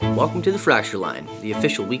Welcome to the Fracture Line, the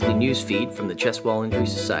official weekly news feed from the Chest Wall Injury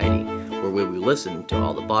Society, where we will listen to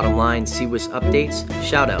all the bottom line CWIS updates,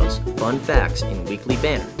 shoutouts, fun facts in weekly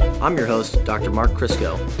banner. I'm your host, Dr. Mark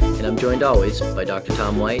Crisco, and I'm joined always by Dr.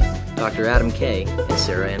 Tom White, Dr. Adam Kay, and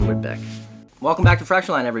Sarah Ann Woodbeck. Welcome back to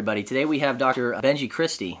Fracture Line, everybody. Today we have Dr. Benji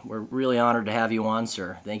Christie. We're really honored to have you on,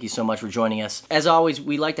 sir. Thank you so much for joining us. As always,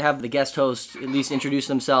 we like to have the guest hosts at least introduce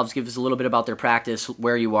themselves, give us a little bit about their practice,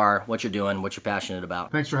 where you are, what you're doing, what you're passionate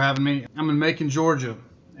about. Thanks for having me. I'm in Macon, Georgia,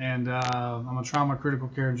 and I'm a trauma critical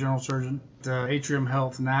care general surgeon at Atrium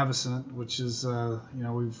Health Navicent, which is, we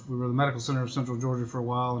were the medical center of Central Georgia for a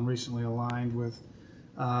while and recently aligned with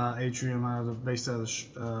Atrium based out of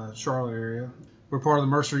the Charlotte area. We're part of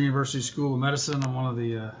the Mercer University School of Medicine. I'm one of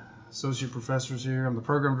the associate professors here. I'm the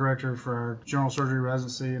program director for our general surgery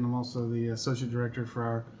residency, and I'm also the associate director for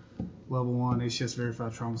our Level 1 ACS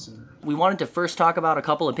Verified Trauma Center. We wanted to first talk about a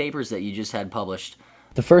couple of papers that you just had published.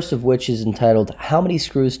 The first of which is entitled, How Many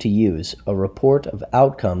Screws to Use? A Report of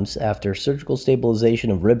Outcomes After Surgical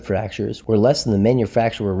Stabilization of Rib Fractures Where Less Than the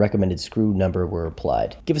Manufacturer Recommended Screw Number Were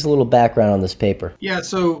Applied. Give us a little background on this paper. Yeah,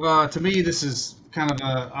 so to me this is kind of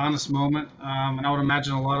an honest moment, and I would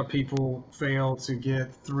imagine a lot of people fail to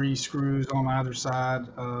get 3 screws on either side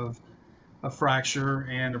of a fracture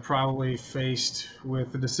and are probably faced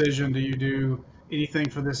with the decision, do you do anything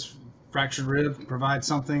for this fractured rib, provide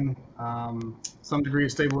something, some degree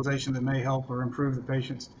of stabilization that may help or improve the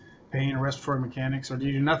patient's pain and respiratory mechanics, or do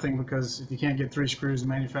you do nothing because if you can't get 3 screws, the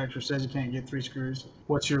manufacturer says you can't get 3 screws.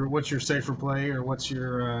 What's your safer play, or what's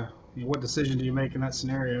your what decision do you make in that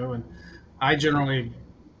scenario? And I generally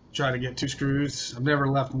try to get 2 screws. I've never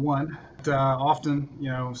left one. But, often,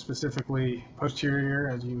 specifically posterior,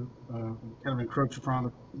 as you kind of encroach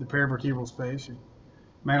upon the paravertebral space, you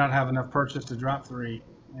may not have enough purchase to drop 3.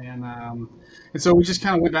 And so we just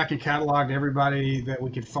kind of went back and cataloged everybody that we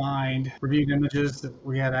could find, reviewed images that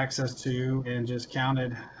we had access to, and just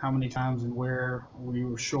counted how many times and where we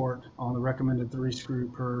were short on the recommended 3 screw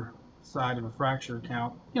per side of a fracture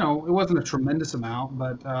count. It wasn't a tremendous amount,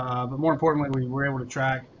 but more importantly, we were able to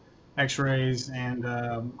track X-rays and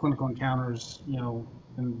clinical encounters,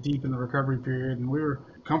 deep in the recovery period, and we were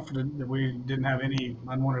comforted that we didn't have any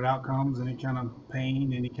unwanted outcomes, any kind of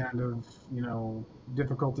pain, any kind of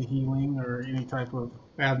difficulty healing, or any type of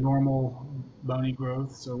abnormal bony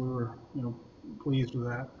growth. So we were pleased with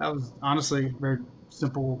that. That was honestly a very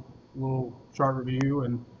simple little chart review,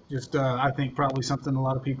 and just I think probably something a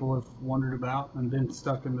lot of people have wondered about and been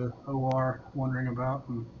stuck in the OR wondering about,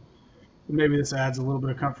 and maybe this adds a little bit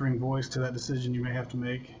of comforting voice to that decision you may have to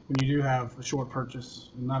make when you do have a short purchase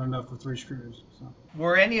and not enough of 3 screws. So.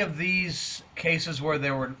 Were any of these cases where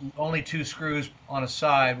there were only 2 screws on a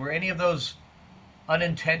side, were any of those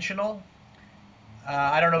unintentional?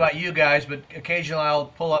 I don't know about you guys, but occasionally I'll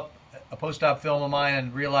pull up a post-op film of mine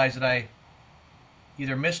and realize that I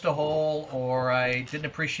either missed a hole or I didn't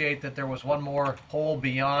appreciate that there was one more hole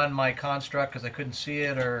beyond my construct because I couldn't see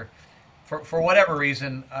it, or for whatever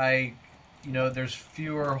reason, there's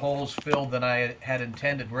fewer holes filled than I had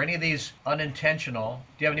intended. Were any of these unintentional?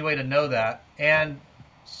 Do you have any way to know that? And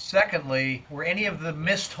secondly, were any of the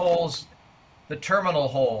missed holes the terminal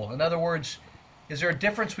hole? In other words, is there a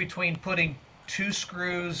difference between putting 2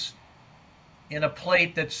 screws in a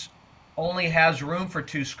plate that's only has room for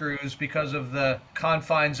 2 screws because of the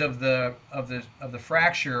confines of the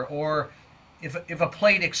fracture, or if a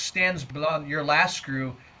plate extends beyond your last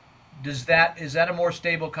screw, is that a more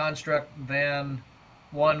stable construct than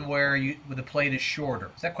one where the plate is shorter?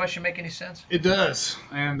 Does that question make any sense? It does,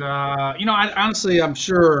 and I'm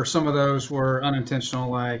sure some of those were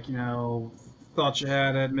unintentional, like thought you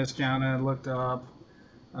had it, miscounted, looked up,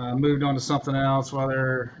 moved on to something else while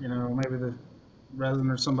they're maybe the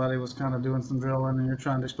resident or somebody was kind of doing some drilling and you're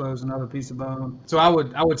trying to expose another piece of bone. So I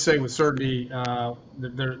would say with certainty that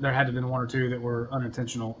there had to have been 1 or 2 that were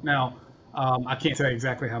unintentional. Now I can't say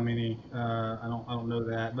exactly how many. I don't know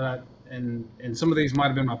that, but and some of these might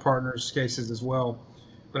have been my partner's cases as well.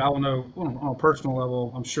 But I will know on a personal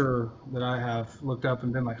level. I'm sure that I have looked up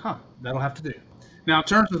and been like, that'll have to do. Now in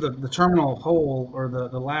terms of the terminal hole or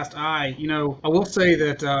the last eye, I will say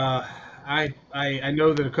that I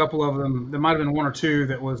know that a couple of them, there might have been 1 or 2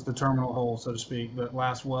 that was the terminal hole, so to speak, that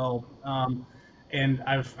last well. And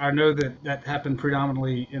I know that happened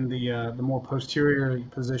predominantly in the more posteriorly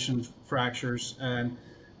positioned fractures, and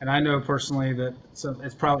I know personally that it's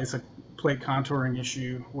a plate contouring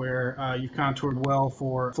issue where you've contoured well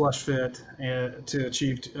for flush fit to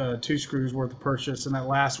achieve 2 screws worth of purchase, and that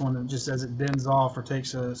last one, just as it bends off or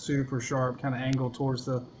takes a super sharp kind of angle towards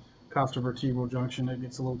the costovertebral junction, it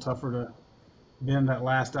gets a little tougher been that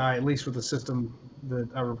last eye, at least with the system that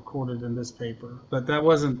I recorded in this paper. But that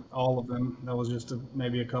wasn't all of them. That was just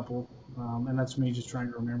maybe a couple. And that's me just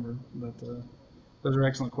trying to remember. But those are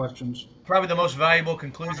excellent questions. Probably the most valuable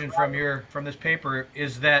conclusion from this paper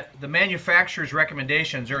is that the manufacturer's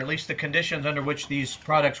recommendations, or at least the conditions under which these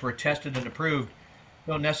products were tested and approved,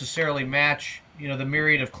 don't necessarily match, the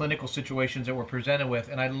myriad of clinical situations that we're presented with.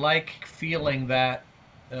 And I like feeling that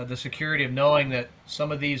the security of knowing that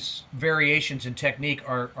some of these variations in technique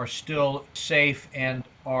are still safe and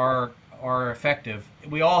are effective.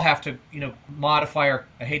 We all have to, modify, or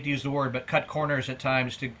I hate to use the word, but cut corners at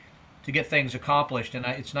times to get things accomplished. And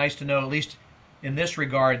it's nice to know, at least in this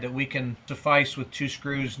regard, that we can suffice with 2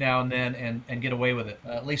 screws now and then and get away with it.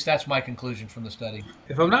 At least that's my conclusion from the study.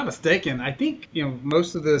 If I'm not mistaken, I think,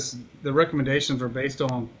 most of the recommendations are based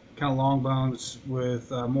on kind of long bones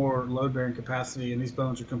with more load-bearing capacity, and these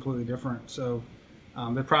bones are completely different. So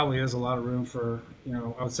there probably is a lot of room for,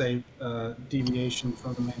 I would say, deviation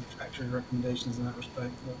from the manufacturer's recommendations in that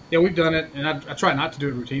respect. But, yeah, we've done it, and I try not to do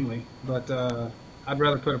it routinely, but I'd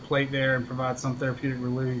rather put a plate there and provide some therapeutic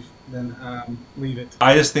relief than leave it.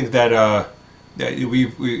 I just think that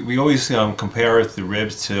we always compare the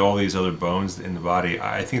ribs to all these other bones in the body.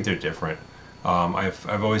 I think they're different.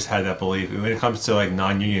 I've always had that belief. When it comes to like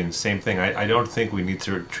non-unions, same thing. I don't think we need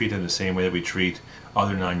to treat them the same way that we treat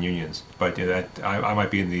other non-unions. But that I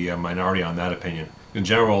might be in the minority on that opinion. In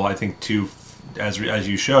general, I think as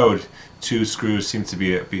you showed, 2 screws seem to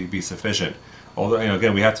be sufficient. Although,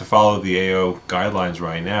 again, we have to follow the AO guidelines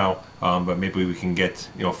right now, but maybe we can get,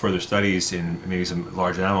 further studies in maybe some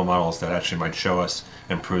large animal models that actually might show us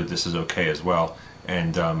and prove this is okay as well.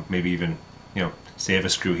 And maybe even, save a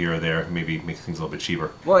screw here or there, maybe make things a little bit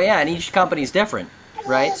cheaper. Well, yeah, and each company's different,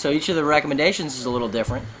 right? So each of the recommendations is a little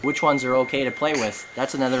different. Which ones are okay to play with?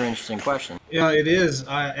 That's another interesting question. Yeah, it is.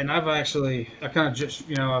 I kind of just,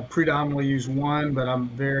 I predominantly use one, but I'm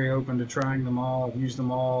very open to trying them all. I've used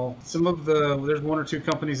them all. There's 1 or 2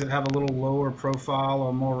 companies that have a little lower profile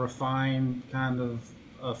or more refined kind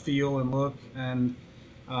of feel and look. And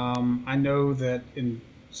I know that in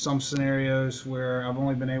some scenarios where I've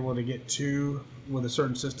only been able to get 2 with a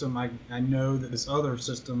certain system, I know that this other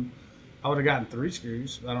system, I would have gotten 3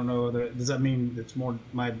 screws. I don't know. Does that mean it's more,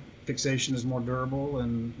 my fixation is more durable,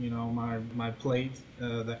 and my plate,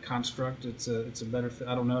 that construct, it's a better fit?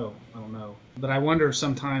 I don't know. But I wonder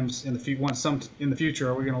sometimes in the future,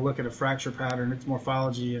 are we going to look at a fracture pattern, its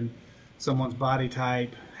morphology, and someone's body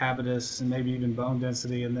type, habitus, and maybe even bone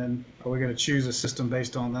density, and then are we going to choose a system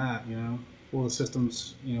based on that? Will the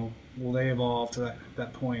systems, will they evolve to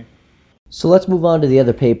that point? So let's move on to the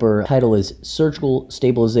other paper. The title is Surgical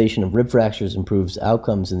Stabilization of Rib Fractures Improves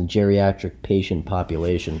Outcomes in the Geriatric Patient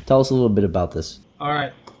Population. Tell us a little bit about this. All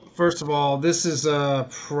right. First of all, this is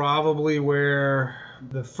probably where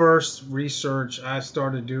the first research I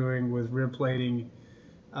started doing with rib plating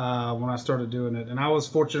when I started doing it. And I was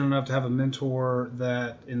fortunate enough to have a mentor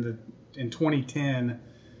that in 2010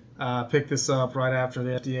 picked this up right after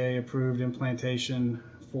the FDA approved implantation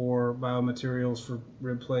for biomaterials for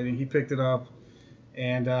rib plating. He picked it up,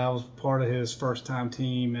 and I was part of his first time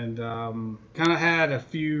team, and kind of had a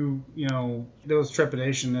few, there was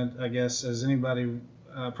trepidation that I guess as anybody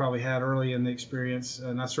probably had early in the experience,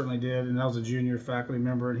 and I certainly did. And I was a junior faculty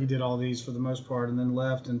member, and he did all these for the most part, and then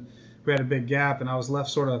left, and we had a big gap, and I was left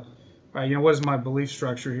sort of, what is my belief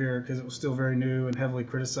structure here? Because it was still very new and heavily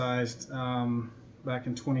criticized. Back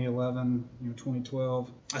in 2011,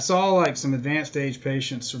 2012. I saw like some advanced stage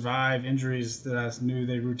patients survive injuries that I knew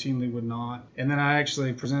they routinely would not. And then I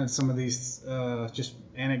actually presented some of these just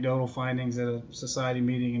anecdotal findings at a society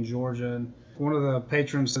meeting in Georgia. And one of the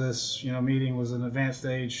patrons to this meeting was an advanced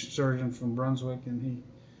stage surgeon from Brunswick, and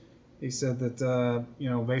he said that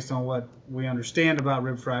based on what we understand about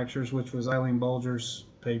rib fractures, which was Eileen Bulger's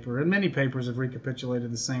paper, and many papers have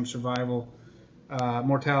recapitulated the same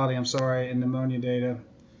mortality, and pneumonia data.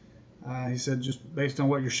 He said, just based on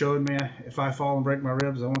what you're showing me, if I fall and break my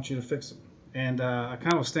ribs, I want you to fix them. And I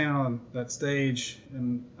kind of was standing on that stage,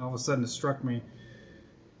 and all of a sudden it struck me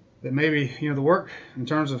that maybe, the work in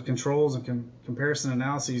terms of controls and comparison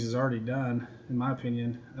analyses is already done, in my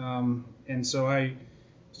opinion. And so I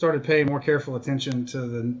started paying more careful attention to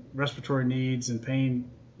the respiratory needs and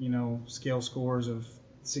pain, scale scores of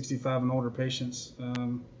 65 and older patients.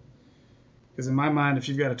 Because in my mind, if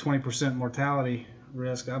you've got a 20% mortality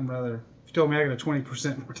risk, if you told me I got a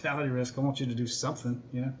 20% mortality risk, I want you to do something,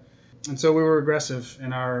 And so we were aggressive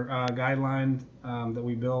in our guideline that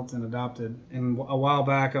we built and adopted. And a while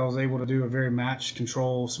back, I was able to do a very matched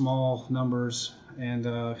control, small numbers, and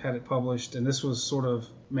had it published. And this was sort of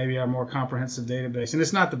maybe our more comprehensive database. And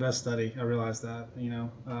it's not the best study. I realize that,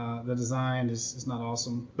 the design is not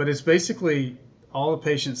awesome, but it's basically all the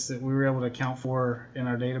patients that we were able to account for in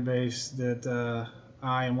our database that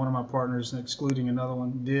I and one of my partners, excluding another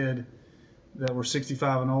one, did that were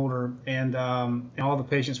 65 and older, and all the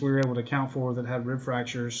patients we were able to account for that had rib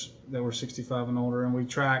fractures that were 65 and older, and we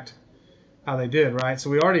tracked how they did, right? So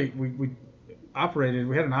we operated,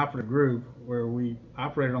 we had an operative group where we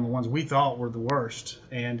operated on the ones we thought were the worst,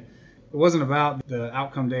 and it wasn't about the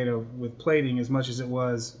outcome data with plating as much as it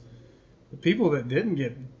was the people that didn't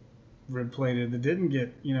get rib plated, that didn't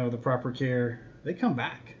get, the proper care, they come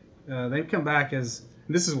back. They come back as,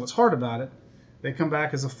 and this is what's hard about it, they come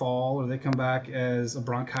back as a fall, or they come back as a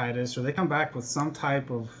bronchitis, or they come back with some type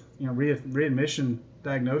of readmission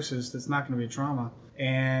diagnosis that's not going to be trauma,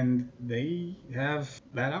 and they have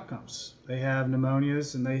bad outcomes. They have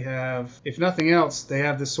pneumonias, and they have, if nothing else, they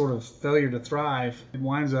have this sort of failure to thrive. It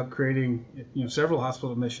winds up creating several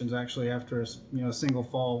hospital admissions actually after a single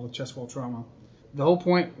fall with chest wall trauma. The whole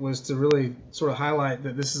point was to really sort of highlight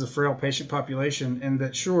that this is a frail patient population, and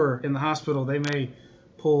that sure, in the hospital they may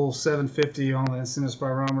pull 750 on the incentive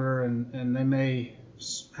spirometer, and they may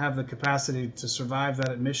have the capacity to survive that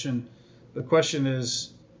admission. The question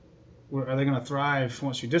is, are they going to thrive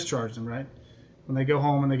once you discharge them, right? When they go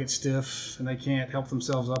home and they get stiff and they can't help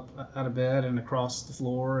themselves up out of bed and across the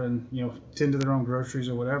floor and tend to their own groceries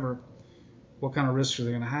or whatever, what kind of risks are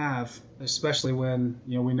they going to have? Especially when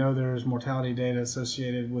we know there's mortality data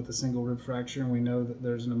associated with a single rib fracture, and we know that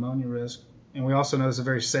there's a pneumonia risk. And we also know it's a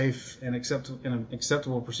very safe and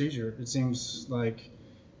acceptable procedure. It seems like,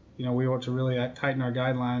 we ought to really tighten our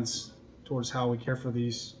guidelines towards how we care for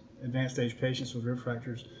these advanced stage patients with rib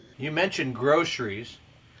fractures. You mentioned groceries.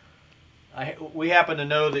 We happen to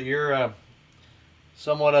know that you're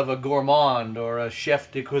somewhat of a gourmand or a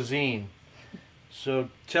chef de cuisine. So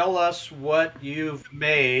tell us what you've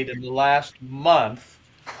made in the last month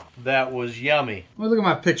that was yummy. Let me look at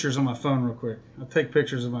my pictures on my phone real quick. I'll take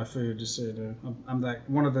pictures of my food just so you know. I'm that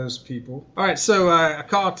one of those people. All right, so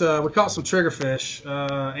we caught some triggerfish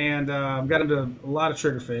and got into a lot of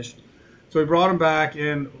triggerfish. So we brought them back,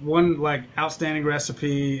 and one outstanding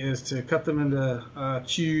recipe is to cut them into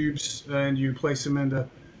cubes, and you place them into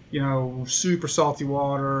super salty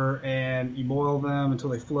water, and you boil them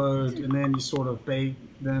until they float, and then you sort of bake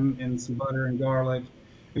them in some butter and garlic.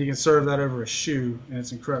 And you can serve that over a shoe, and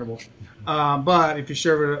it's incredible. But if you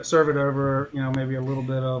serve it over, maybe a little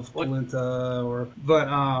bit of polenta,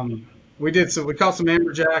 we caught some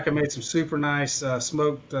amberjack. I made some super nice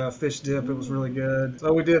smoked fish dip. It was really good.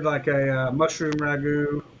 So we did like a mushroom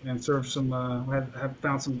ragu and served some. Have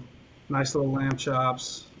found some nice little lamb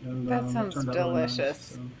chops. And, that sounds delicious. Really nice,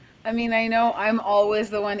 so. I mean, I know I'm always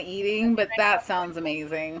the one eating, but that sounds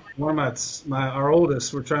amazing. One of our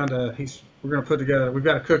oldest, we're going to put together. We've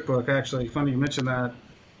got a cookbook actually. Funny you mentioned that.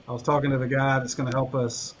 I was talking to the guy that's going to help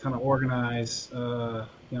us kind of organize,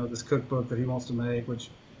 this cookbook that he wants to make,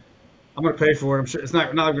 which I'm going to pay for it. I'm sure it's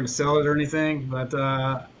not going to sell it or anything, but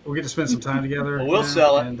we'll get to spend some time together. Well, we'll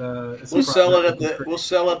sell it. And, we'll sell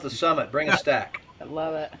it at the summit. Bring a stack. I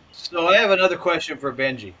love it. So I have another question for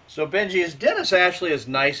Benji. So Benji, is Dennis Ashley as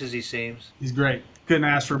nice as he seems? He's great. Couldn't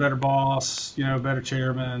ask for a better boss, better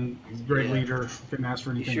chairman. He's a great leader. Couldn't ask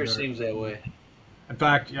for anything He sure better. Seems that way. In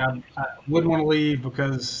fact, I wouldn't want to leave,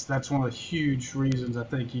 because that's one of the huge reasons I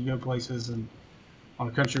think you go places and on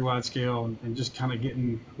a countrywide scale, and just kind of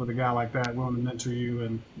getting with a guy like that, willing to mentor you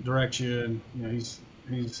and direct you, and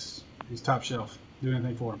he's top shelf. Do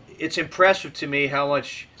anything for him. It's impressive to me how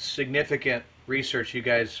much significant research you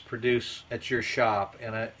guys produce at your shop,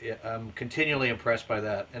 and I'm continually impressed by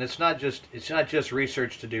that. And it's not just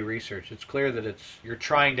research to do research. It's clear that you're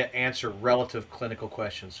trying to answer relative clinical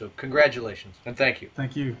questions. So congratulations and thank you.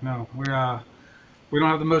 Thank you. No, we don't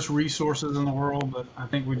have the most resources in the world, but I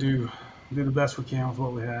think we do the best we can with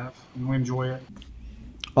what we have, and we enjoy it.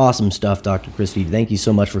 Awesome stuff, Dr. Christie. Thank you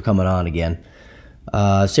so much for coming on again.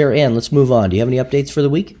 Sarah Ann, let's move on. Do you have any updates for the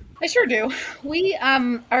week? I sure do. We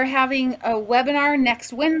are having a webinar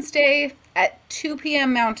next Wednesday at 2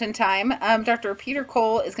 p.m. Mountain Time. Dr. Peter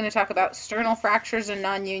Cole is going to talk about sternal fractures and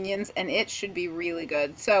non-unions, and it should be really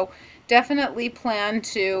good. So definitely plan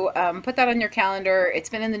to put that on your calendar. It's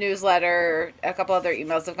been in the newsletter. A couple other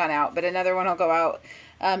emails have gone out, but another one will go out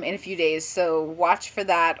in a few days. So watch for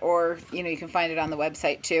that, or you can find it on the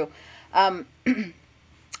website too.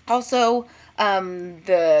 Also,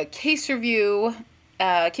 the case review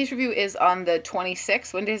is on the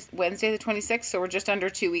 26th, Wednesday the 26th, so we're just under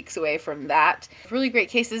 2 weeks away from that. Really great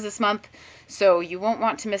cases this month, so you won't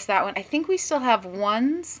want to miss that one. I think we still have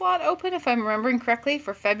one slot open, if I'm remembering correctly,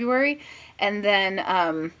 for February, And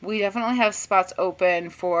then we definitely have spots open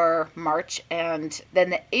for March. And then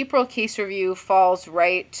the April case review falls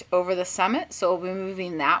right over the summit. So we'll be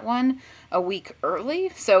moving that one a week early.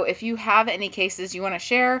 So if you have any cases you want to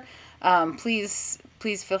share, please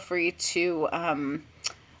feel free to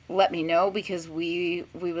let me know, because we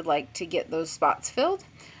would like to get those spots filled.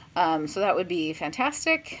 So that would be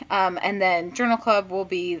fantastic. And then Journal Club will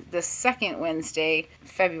be the second Wednesday,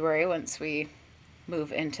 February, once we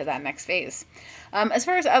move into that next phase. As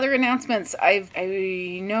far as other announcements,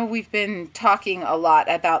 I know we've been talking a lot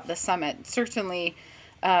about the summit. Certainly,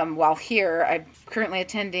 while here, I'm currently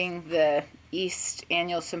attending the East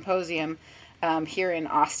Annual Symposium here in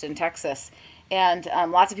Austin, Texas. And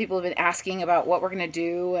lots of people have been asking about what we're going to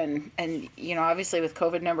do. And obviously with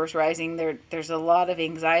COVID numbers rising, there's a lot of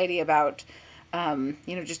anxiety about,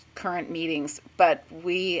 just current meetings. But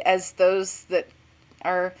we, as those that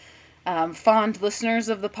are fond listeners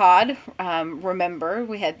of the pod, remember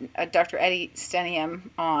we had Dr. Eddie Stenium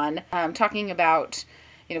on talking about,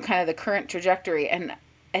 kind of the current trajectory.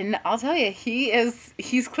 And I'll tell you,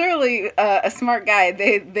 he's clearly a smart guy.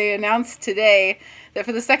 They announced today that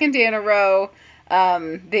for the second day in a row,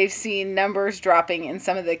 they've seen numbers dropping in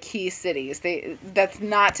some of the key cities. That's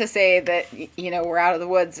not to say that, we're out of the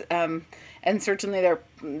woods. And certainly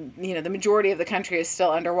the majority of the country is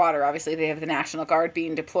still underwater. Obviously, they have the National Guard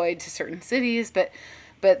being deployed to certain cities, but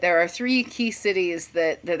there are 3 key cities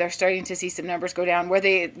that they're starting to see some numbers go down where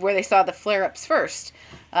they saw the flare-ups first.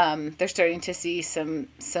 They're starting to see some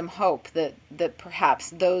hope that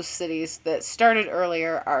perhaps those cities that started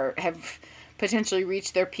earlier have potentially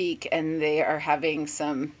reached their peak, and they are having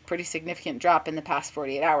some pretty significant drop in the past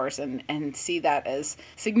 48 hours, and see that as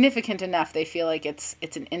significant enough they feel like it's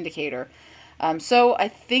an indicator. So I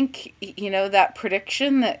think, that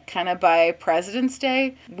prediction that kind of by President's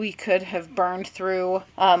Day, we could have burned through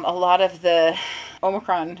a lot of the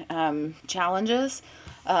Omicron challenges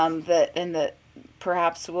that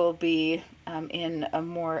perhaps will be in a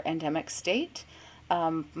more endemic state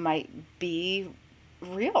might be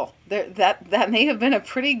real. That may have been a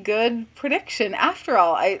pretty good prediction. After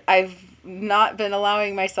all, I've not been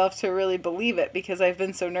allowing myself to really believe it because I've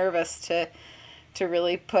been so nervous to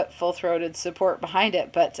really put full-throated support behind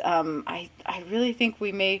it. But I really think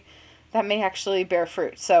that may actually bear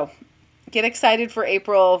fruit. So get excited for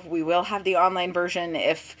April. We will have the online version.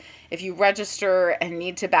 If you register and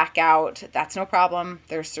need to back out, that's no problem.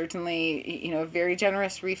 There's certainly, a very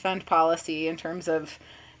generous refund policy in terms of,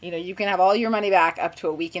 you can have all your money back up to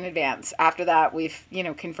a week in advance. After that, we've,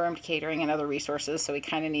 confirmed catering and other resources. So we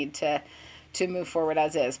kind of need to move forward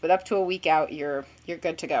as is. But up to a week out, you're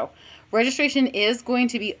good to go. Registration is going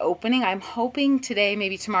to be opening. I'm hoping today,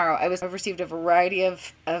 maybe tomorrow. I've received a variety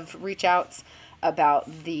of reach outs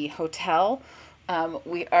about the hotel.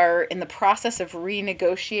 We are in the process of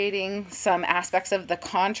renegotiating some aspects of the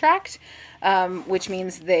contract, which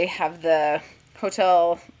means they have the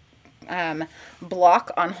hotel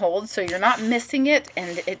block on hold, so you're not missing it,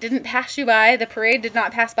 and it didn't pass you by. The parade did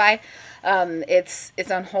not pass by.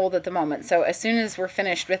 It's on hold at the moment. So as soon as we're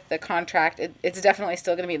finished with the contract, it's definitely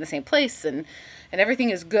still going to be in the same place, and everything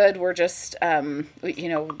is good. We're just, a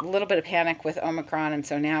little bit of panic with Omicron, and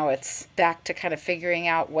so now it's back to kind of figuring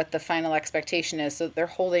out what the final expectation is. So they're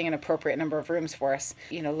holding an appropriate number of rooms for us.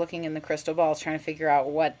 Looking in the crystal balls, trying to figure out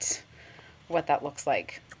what that looks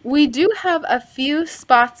like. We do have a few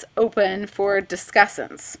spots open for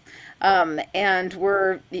discussants, and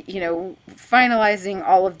we're, finalizing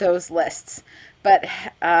all of those lists. But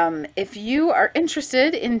if you are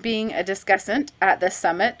interested in being a discussant at the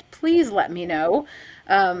summit, please let me know.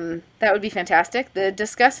 That would be fantastic. The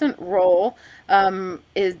discussant role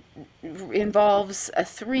involves a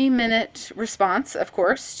 3-minute response, of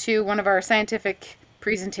course, to one of our scientific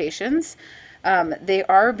presentations. They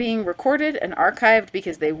are being recorded and archived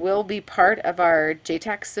because they will be part of our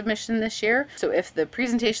JTAC submission this year. So if the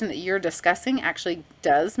presentation that you're discussing actually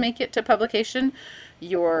does make it to publication,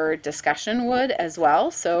 your discussion would as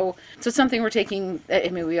well. So it's something we're taking,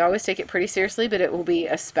 we always take it pretty seriously, but it will be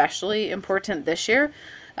especially important this year.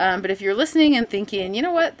 But if you're listening and thinking, you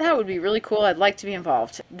know what, that would be really cool, I'd like to be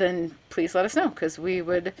involved, then please let us know, because we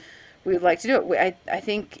would like to do it. I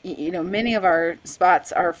think, many of our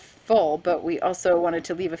spots are full, but we also wanted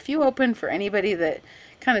to leave a few open for anybody that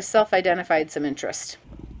kind of self-identified some interest.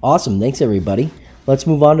 Awesome. Thanks, everybody. Let's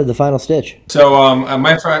move on to the final stitch. So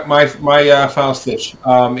my final stitch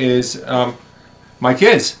is my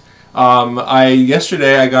kids.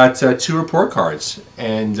 Yesterday I got 2 report cards,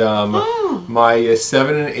 and my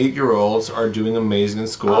 7 and 8 year olds are doing amazing in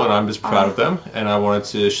school, and I'm just proud of them. And I wanted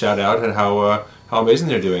to shout out at how amazing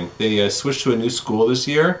they're doing. They switched to a new school this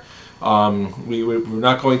year, We're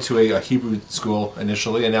not going to a Hebrew school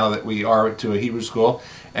initially, and now that we are to a Hebrew school,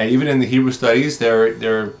 and even in the Hebrew studies,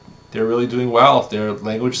 they're really doing well. Their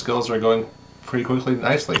language skills are going pretty quickly,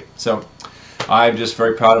 nicely. So I'm just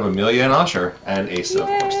very proud of Amelia and Asher and Asa, of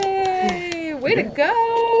course. Yay! Way to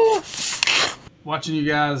go! Watching you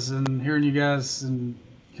guys and hearing you guys and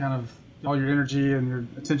kind of all your energy and your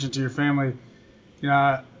attention to your family,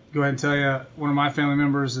 I go ahead and tell you, one of my family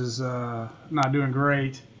members is not doing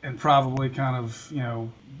great and probably kind of,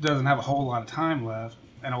 doesn't have a whole lot of time left.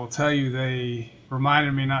 And I will tell you, they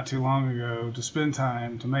reminded me not too long ago to spend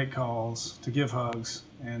time, to make calls, to give hugs,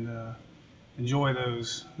 and enjoy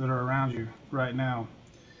those that are around you right now.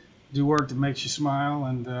 Do work that makes you smile,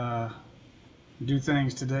 and do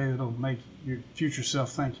things today that'll make your future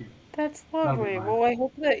self thank you. That's lovely. Well, I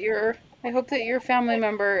hope that your family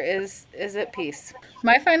member is at peace.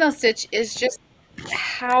 My final stitch is just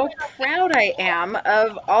how proud I am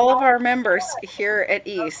of all of our members here at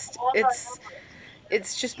East.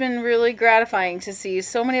 It's just been really gratifying to see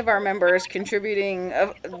so many of our members contributing,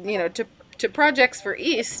 to projects for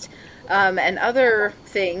East, and other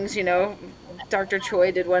things. Dr.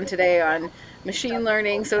 Choi did one today on machine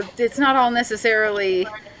learning, so it's not all necessarily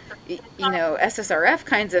SSRF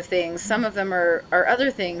kinds of things. Some of them are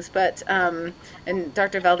other things, but and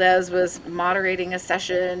Dr. Valdez was moderating a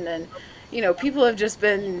session, and people have just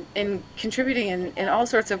been contributing in all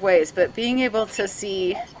sorts of ways. But being able to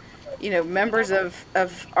see members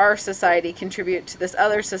of our society contribute to this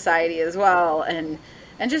other society as well, and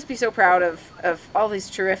just be so proud of all these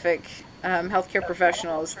terrific healthcare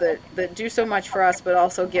professionals that do so much for us, but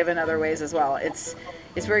also give in other ways as well. It's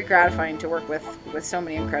very gratifying to work with so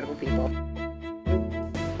many incredible people.